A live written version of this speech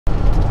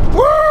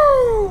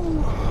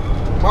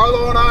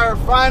Marlo and I are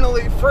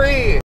finally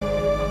free.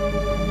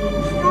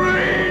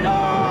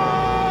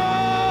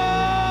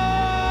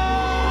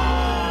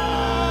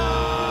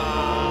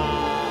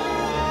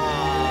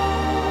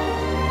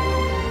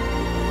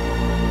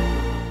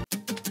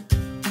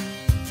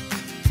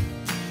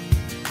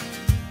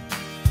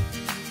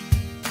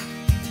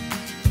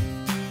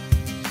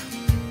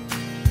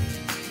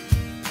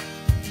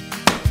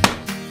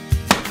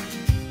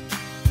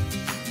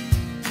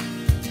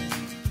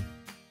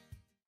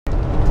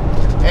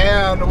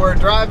 And we're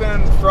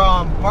driving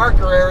from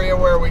Parker area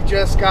where we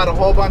just got a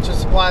whole bunch of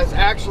supplies.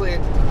 Actually,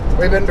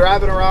 we've been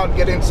driving around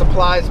getting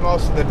supplies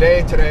most of the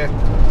day today.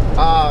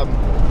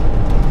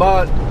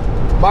 But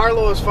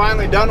Marlo is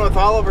finally done with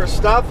all of her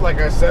stuff, like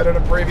I said in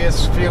a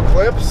previous few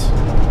clips.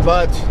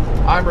 But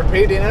I'm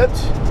repeating it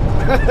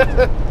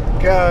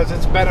because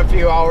it's been a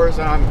few hours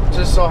and I'm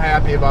just so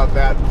happy about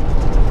that.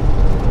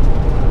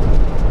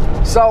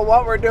 So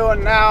what we're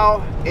doing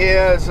now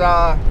is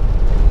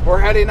we're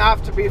heading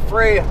off to be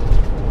free.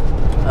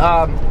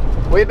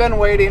 We've been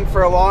waiting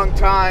for a long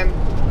time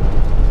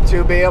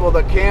to be able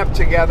to camp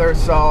together,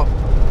 so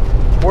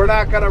we're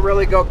not going to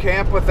really go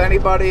camp with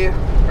anybody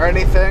or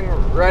anything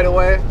right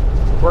away.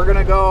 We're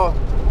gonna go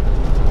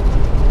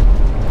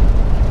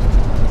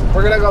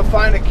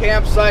find a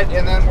campsite,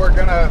 and then we're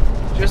gonna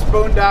just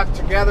boondock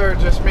together,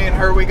 just me and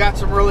her. We got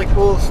some really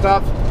cool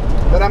stuff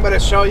that I'm gonna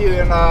show you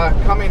in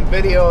coming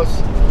videos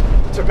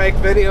to make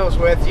videos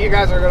with. You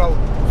guys are gonna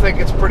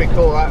think it's pretty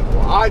cool.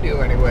 I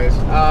do anyways.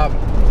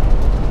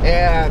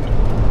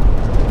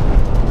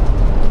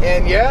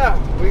 And yeah,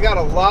 we got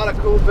a lot of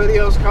cool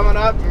videos coming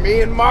up.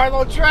 Me and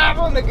Marlo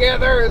traveling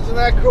together, isn't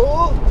that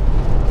cool?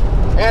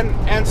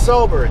 And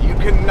sober, you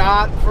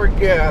cannot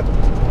forget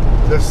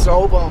the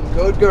sober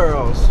good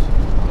girls.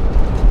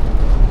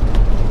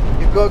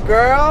 You good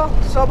girl?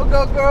 Sober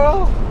good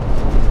girl?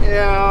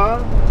 Yeah.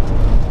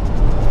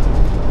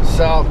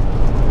 So,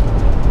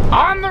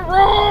 on the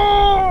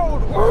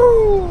road!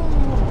 Woo!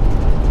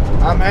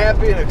 I'm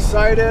happy and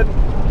excited.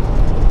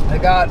 I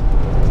got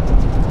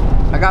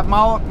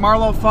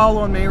Marlo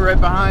following me right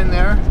behind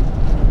there.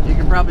 You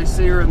can probably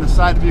see her in the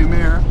side view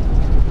mirror.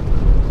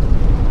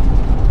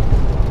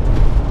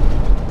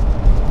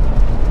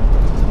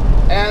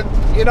 And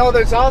you know,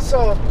 there's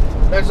also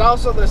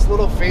this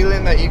little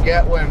feeling that you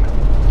get when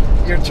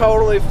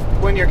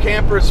your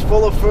camper's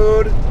full of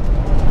food,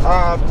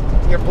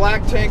 your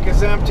black tank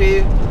is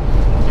empty,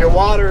 your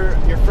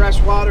fresh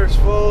water's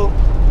full,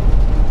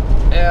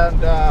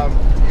 and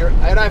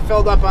I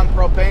filled up on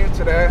propane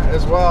today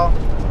as well.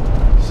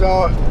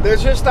 So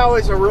there's just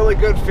always a really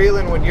good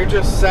feeling when you're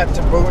just set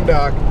to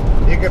boondock.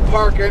 You can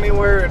park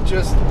anywhere and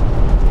just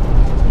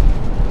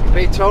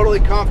be totally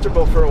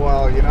comfortable for a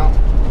while, you know.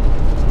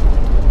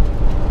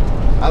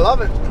 I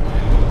love it.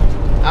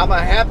 I'm a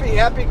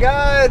happy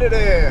guy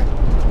today.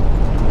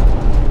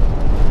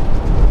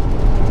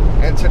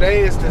 And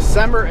today is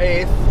December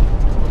 8th,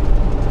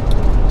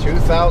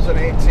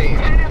 2018.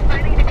 Kind of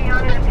funny to be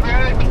on this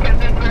road because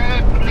this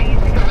road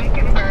leads to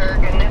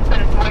Wickenburg, and this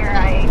is where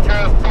I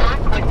drove back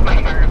with my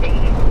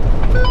Harvey.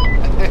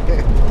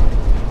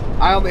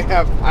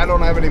 I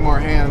don't have any more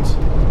hands.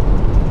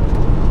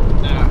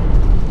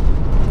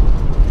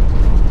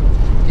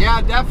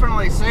 Yeah,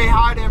 definitely. Say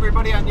hi to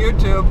everybody on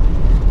YouTube.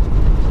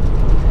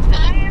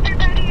 Hi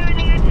everybody on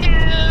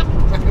YouTube.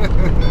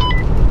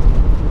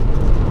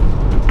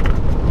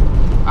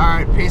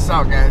 Alright, peace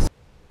out guys.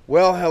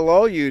 Well,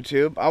 hello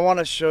YouTube. I want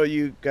to show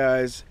you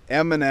guys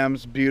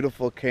Eminem's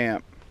beautiful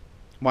camp.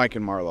 Mike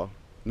and Marlo.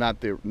 Not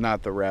the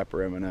rapper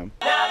Eminem.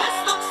 Now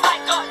this looks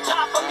like a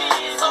job for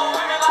me, so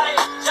everybody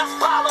just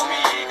follow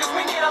me, cause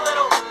we need a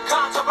little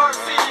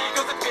controversy,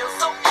 cause it feels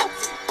so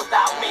empty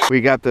without me.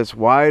 We got this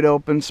wide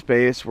open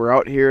space. We're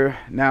out here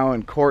now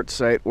in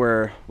quartzsite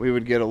where we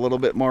would get a little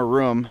bit more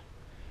room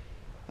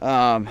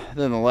than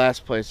the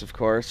last place, of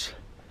course.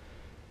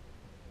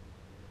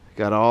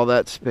 Got all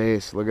that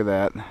space. Look at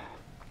that.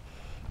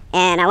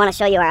 And I want to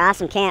show you our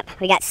awesome camp.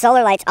 We got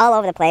solar lights all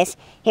over the place.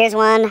 Here's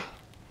one.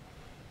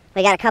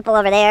 We got a couple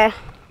over there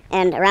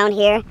and around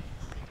here.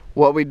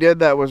 What we did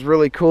that was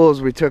really cool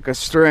is we took a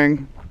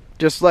string,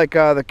 just like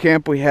the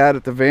camp we had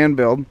at the van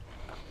build,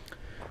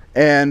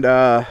 and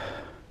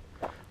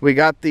we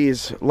got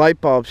these light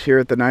bulbs here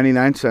at the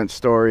 99-cent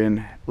store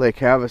in Lake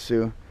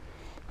Havasu,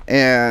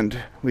 and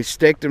we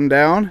staked them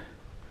down.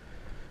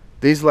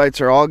 These lights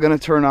are all going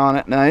to turn on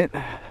at night.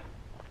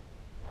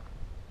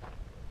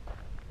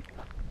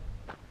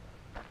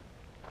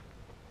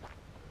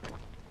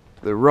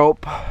 The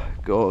rope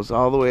goes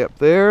all the way up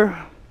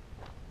there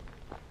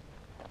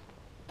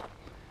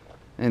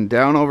and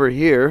down over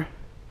here,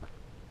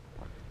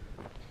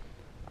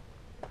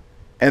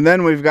 and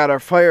then we've got our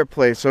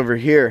fireplace over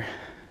here.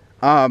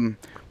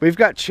 We've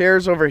got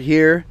chairs over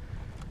here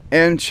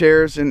and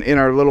chairs in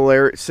our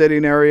little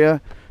sitting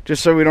area,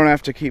 just so we don't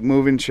have to keep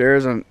moving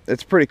chairs. And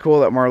it's pretty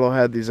cool that Marlo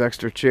had these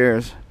extra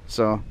chairs,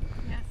 so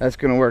yes, that's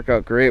gonna work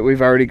out great.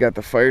 We've already got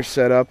the fire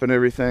set up and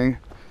everything.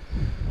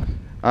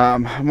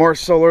 More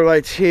solar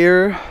lights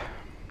here,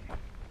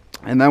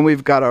 and then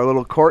we've got our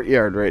little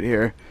courtyard right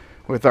here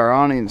with our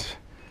awnings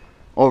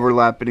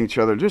overlapping each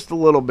other just a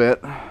little bit.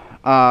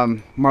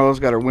 Marlo's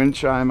got her wind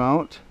chime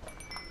out,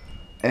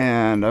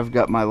 and I've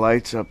got my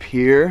lights up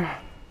here.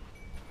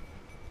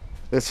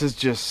 This is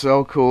just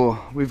so cool.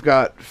 We've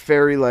got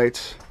fairy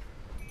lights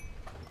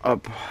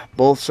up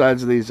both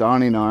sides of these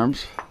awning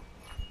arms.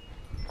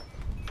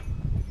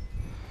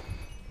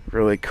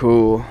 Really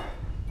cool.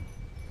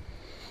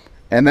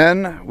 And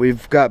then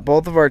we've got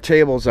both of our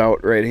tables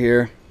out right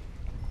here,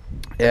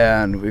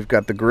 and we've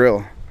got the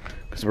grill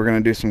because we're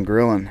gonna do some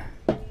grilling.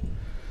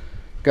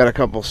 Got a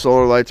couple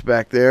solar lights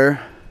back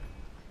there.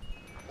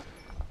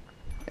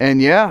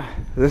 And yeah,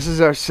 this is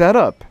our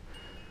setup.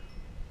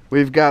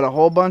 We've got a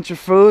whole bunch of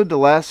food to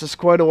last us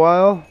quite a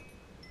while.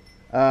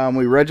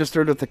 We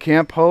registered with the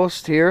camp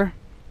host here,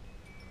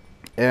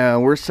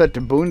 and we're set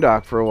to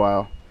boondock for a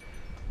while.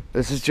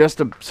 This is just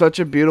such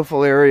a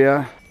beautiful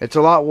area. It's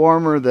a lot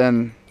warmer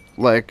than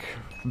like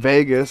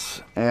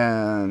Vegas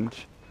and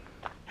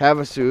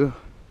Havasu,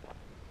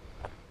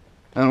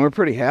 and we're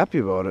pretty happy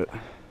about it.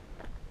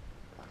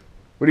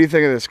 What do you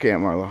think of this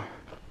camp, Marlo?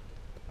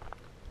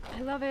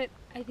 I love it.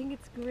 I think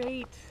it's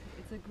great.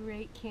 It's a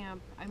great camp.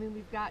 I mean,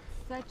 we've got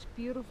such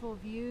beautiful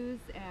views,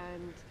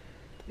 and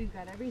we've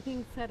got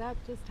everything set up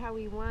just how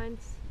we want.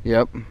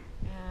 Yep.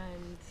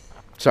 And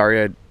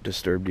sorry I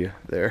disturbed you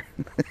there.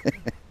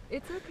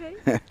 it's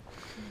okay.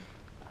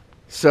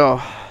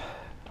 So,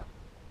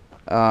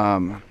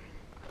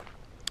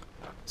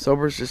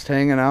 Sober's just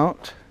hanging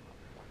out,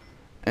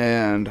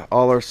 and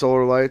all our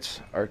solar lights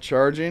are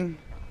charging.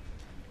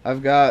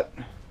 I've got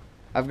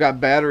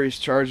batteries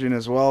charging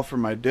as well for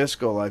my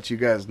disco lights. You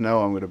guys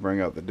know I'm going to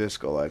bring out the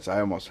disco lights. I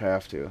almost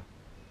have to.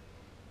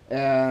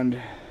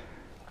 And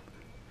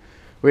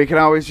we can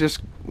always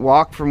just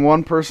walk from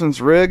one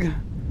person's rig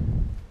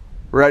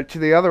right to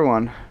the other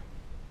one.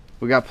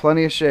 We got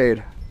plenty of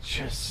shade. It's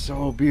just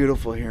so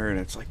beautiful here, and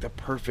it's like the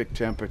perfect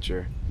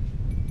temperature.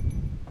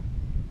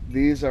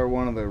 These are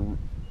one of the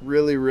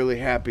really, really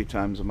happy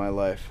times of my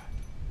life.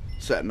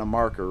 Setting a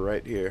marker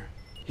right here.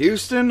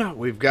 Houston,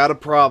 we've got a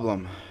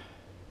problem.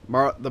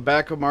 The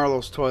back of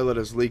Marlo's toilet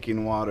is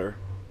leaking water.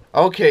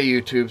 Okay,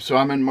 YouTube, so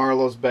I'm in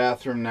Marlo's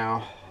bathroom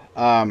now.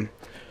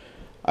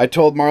 I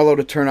told Marlo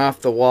to turn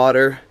off the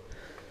water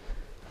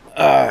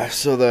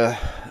so the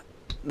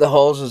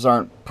hoses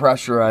aren't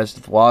pressurized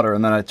with water,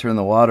 and then I turn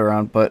the water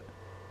on. But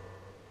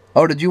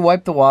oh, did you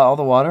wipe all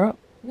the water up?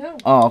 No.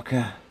 Oh,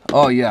 okay.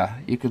 Oh yeah,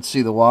 you can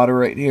see the water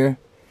right here.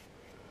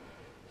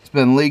 It's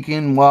been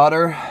leaking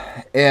water,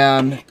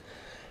 and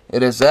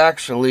it is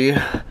actually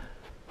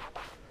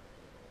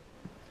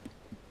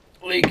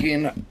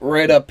leaking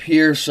right up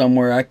here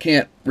somewhere. I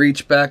can't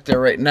reach back there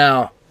right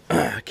now.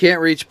 I can't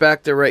reach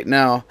back there right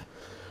now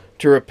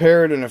to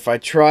repair it, and if I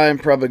try, I'm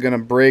probably going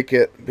to break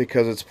it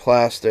because it's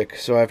plastic,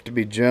 so I have to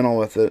be gentle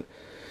with it.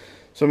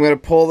 So I'm going to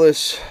pull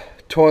this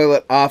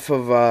toilet off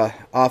of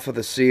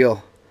the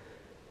seal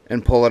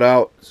and pull it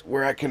out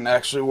where I can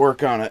actually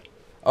work on it.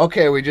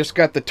 Okay, we just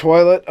got the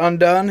toilet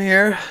undone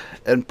here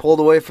and pulled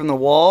away from the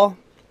wall.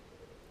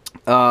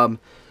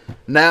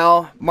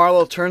 Now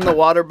Marlo turned the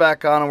water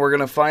back on, and we're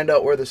gonna find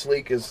out where this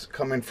leak is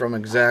coming from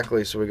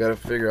exactly, so we got to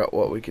figure out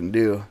what we can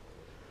do.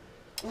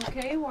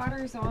 Okay,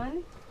 water's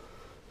on.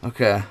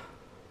 Okay.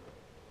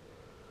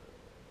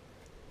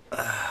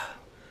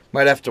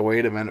 Might have to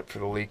wait a minute for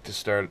the leak to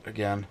start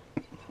again.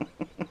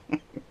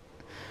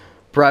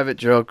 Private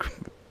joke.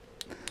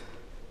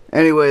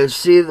 Anyways,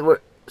 see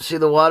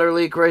the water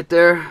leak right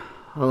there?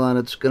 Hold on,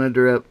 it's gonna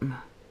drip.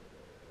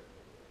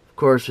 Of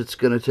course, it's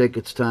gonna take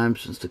its time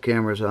since the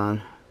camera's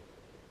on.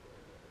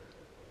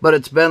 But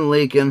it's been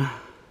leaking. I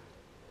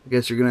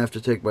guess you're gonna have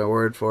to take my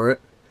word for it.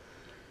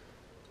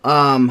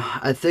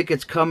 I think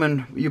it's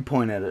coming. You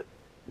point at it,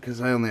 because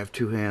I only have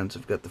two hands.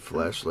 I've got the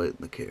flashlight and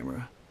the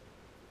camera.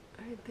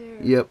 Right there.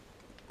 Yep,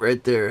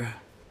 right there.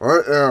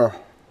 Right there.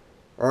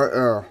 Right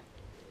there.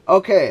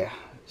 Okay,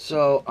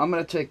 so I'm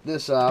gonna take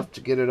this off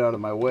to get it out of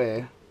my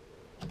way,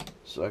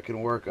 so I can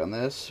work on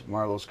this.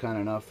 Marlo's kind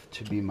enough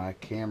to be my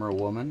camera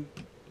woman.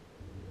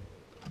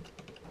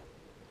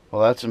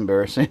 Well, that's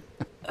embarrassing.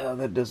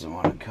 That doesn't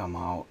want to come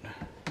out.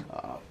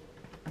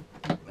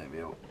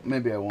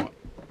 Maybe I won't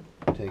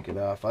take it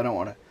off. I don't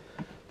want to.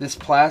 This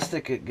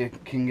plastic,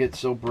 it can get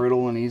so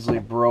brittle and easily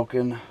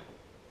broken.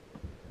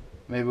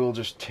 Maybe we'll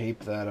just tape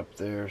that up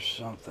there or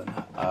something.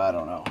 I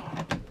don't know.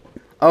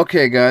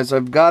 Okay, guys,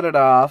 I've got it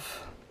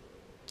off,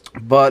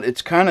 but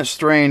it's kind of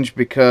strange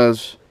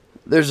because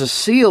there's a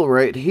seal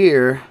right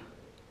here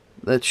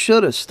that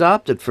should have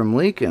stopped it from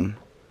leaking.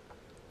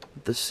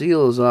 The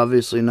seal is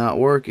obviously not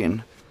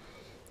working.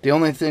 The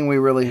only thing we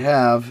really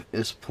have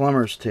is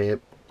plumber's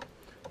tape.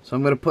 So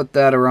I'm going to put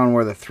that around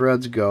where the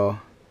threads go,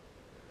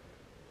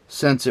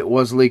 since it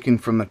was leaking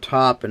from the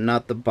top and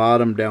not the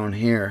bottom down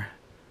here.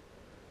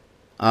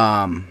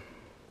 And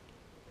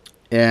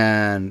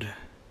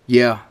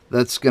yeah,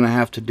 that's going to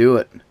have to do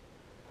it.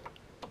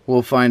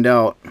 We'll find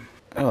out.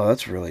 Oh,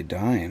 that's really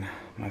dying.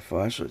 My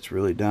flashlight's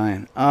really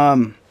dying.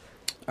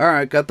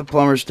 Alright, got the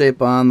plumber's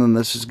tape on, then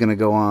this is going to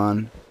go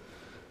on.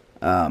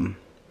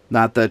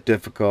 Not that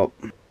difficult.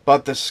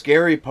 But the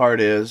scary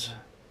part is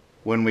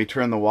when we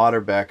turn the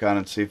water back on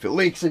and see if it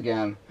leaks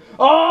again.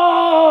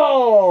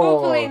 Oh!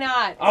 Hopefully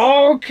not.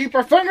 Oh, keep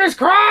our fingers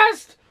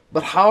crossed!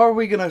 But how are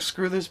we going to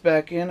screw this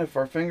back in if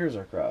our fingers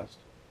are crossed?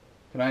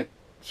 Can I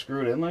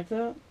screw it in like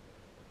that?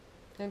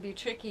 It'd be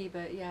tricky,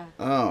 but yeah.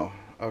 Oh,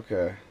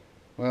 okay.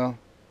 Well,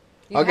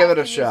 You I'll give have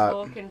it a to use shot.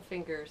 Vulcan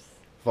fingers.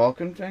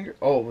 Vulcan finger?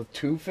 Oh, with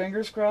 2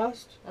 fingers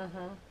crossed?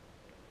 Uh-huh.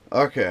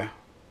 Okay.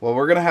 Well,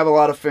 we're going to have a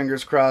lot of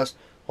fingers crossed.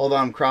 Hold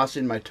on, I'm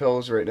crossing my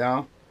toes right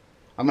now.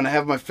 I'm going to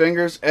have my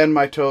fingers and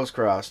my toes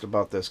crossed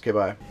about this. Okay,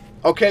 bye.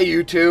 Okay,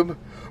 YouTube.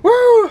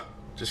 Woo!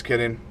 Just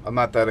kidding. I'm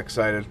not that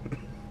excited.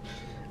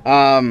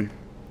 Yeah,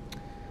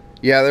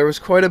 there was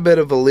quite a bit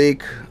of a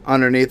leak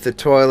underneath the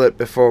toilet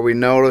before we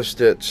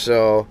noticed it,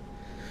 so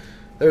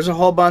there's a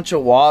whole bunch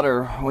of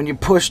water. When you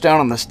push down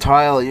on this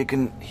tile, you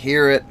can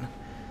hear it.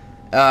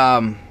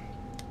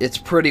 It's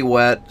pretty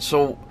wet,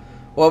 so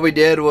what we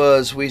did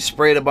was we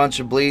sprayed a bunch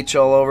of bleach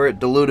all over it,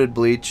 diluted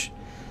bleach.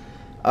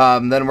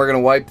 Then we're gonna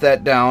wipe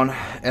that down,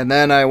 and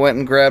then I went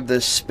and grabbed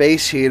this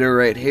space heater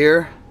right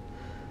here,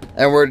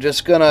 and we're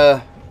just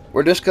gonna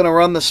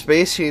run the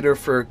space heater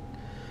for,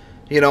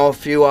 you know, a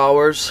few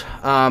hours,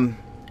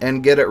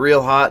 and get it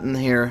real hot in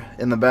here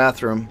in the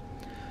bathroom,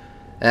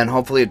 and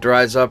hopefully it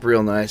dries up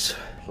real nice.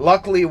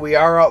 Luckily, we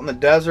are out in the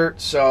desert,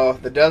 so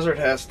the desert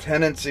has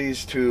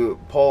tendencies to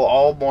pull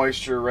all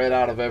moisture right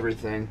out of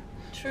everything.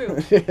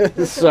 True.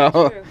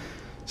 so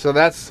True.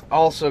 that's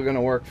also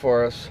gonna work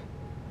for us.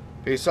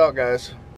 Peace out, guys.